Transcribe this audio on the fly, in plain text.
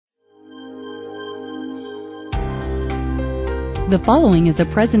The following is a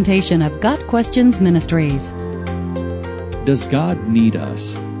presentation of Got Questions Ministries. Does God need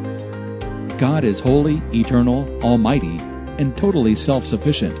us? God is holy, eternal, almighty, and totally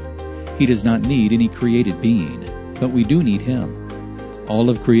self-sufficient. He does not need any created being, but we do need Him. All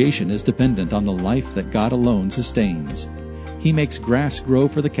of creation is dependent on the life that God alone sustains. He makes grass grow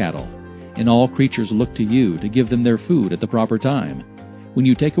for the cattle, and all creatures look to you to give them their food at the proper time. When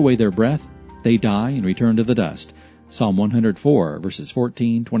you take away their breath, they die and return to the dust. Psalm 104, verses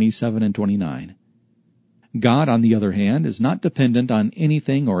 14, 27, and 29. God, on the other hand, is not dependent on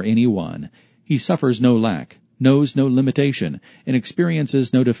anything or anyone. He suffers no lack, knows no limitation, and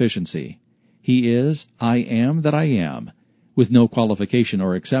experiences no deficiency. He is, I am that I am, with no qualification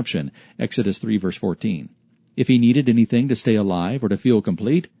or exception, Exodus 3, verse 14. If He needed anything to stay alive or to feel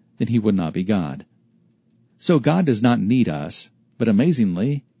complete, then He would not be God. So God does not need us, but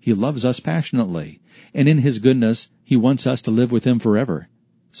amazingly, He loves us passionately, and in His goodness, He wants us to live with Him forever.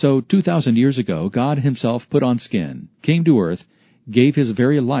 So 2,000 years ago, God Himself put on skin, came to earth, gave His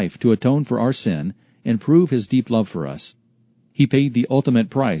very life to atone for our sin, and prove His deep love for us. He paid the ultimate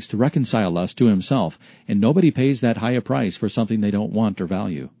price to reconcile us to Himself, and nobody pays that high a price for something they don't want or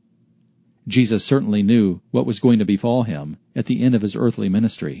value. Jesus certainly knew what was going to befall Him at the end of His earthly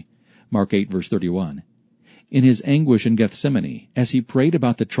ministry. Mark 8, verse 31. In His anguish in Gethsemane, as He prayed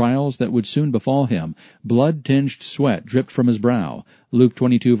about the trials that would soon befall Him, blood-tinged sweat dripped from His brow. Luke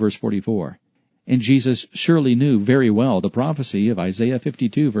 22, verse 44. And Jesus surely knew very well the prophecy of Isaiah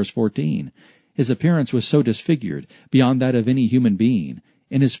 52, verse 14. His appearance was so disfigured beyond that of any human being,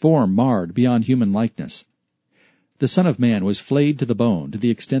 and His form marred beyond human likeness. The Son of Man was flayed to the bone to the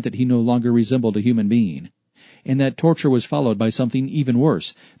extent that He no longer resembled a human being. And that torture was followed by something even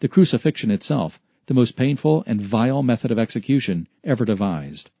worse, the crucifixion itself, the most painful and vile method of execution ever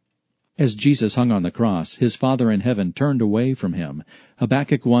devised. As Jesus hung on the cross, His Father in heaven turned away from Him.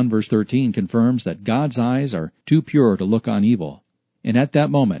 Habakkuk 1 verse 13 confirms that God's eyes are too pure to look on evil. And at that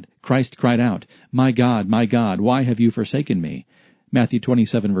moment, Christ cried out, my God, why have you forsaken me?" Matthew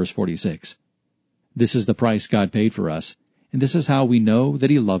 27 verse 46. This is the price God paid for us, and this is how we know that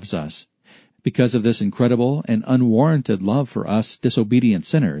He loves us. Because of this incredible and unwarranted love for us disobedient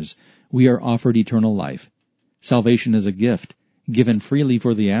sinners, we are offered eternal life. Salvation is a gift, given freely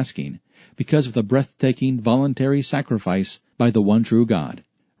for the asking, because of the breathtaking voluntary sacrifice by the one true God.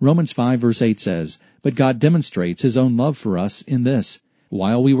 Romans 5 verse 8 says, "But God demonstrates His own love for us in this: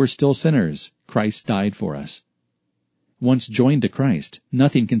 while we were still sinners, Christ died for us." Once joined to Christ,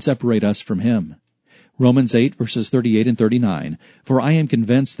 nothing can separate us from Him. Romans 8 verses 38 and 39, "For I am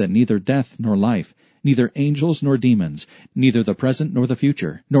convinced that neither death nor life, neither angels nor demons, neither the present nor the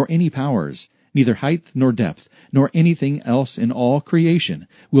future, nor any powers, neither height nor depth, nor anything else in all creation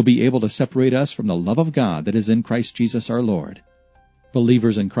will be able to separate us from the love of God that is in Christ Jesus our Lord."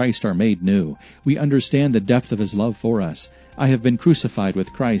 Believers in Christ are made new. We understand the depth of His love for us. I have been crucified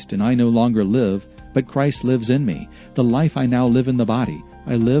with Christ, and I no longer live, but Christ lives in me. The life I now live in the body,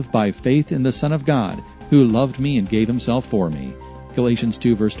 I live by faith in the Son of God, who loved me and gave Himself for me. Galatians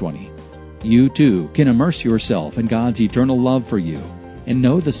 2 verse 20. You too can immerse yourself in God's eternal love for you and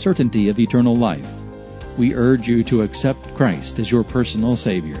know the certainty of eternal life. We urge you to accept Christ as your personal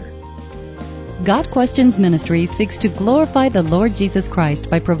Savior. Got Questions Ministry seeks to glorify the Lord Jesus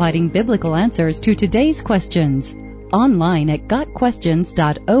Christ by providing biblical answers to today's questions. Online at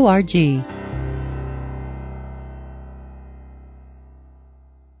GotQuestions.org.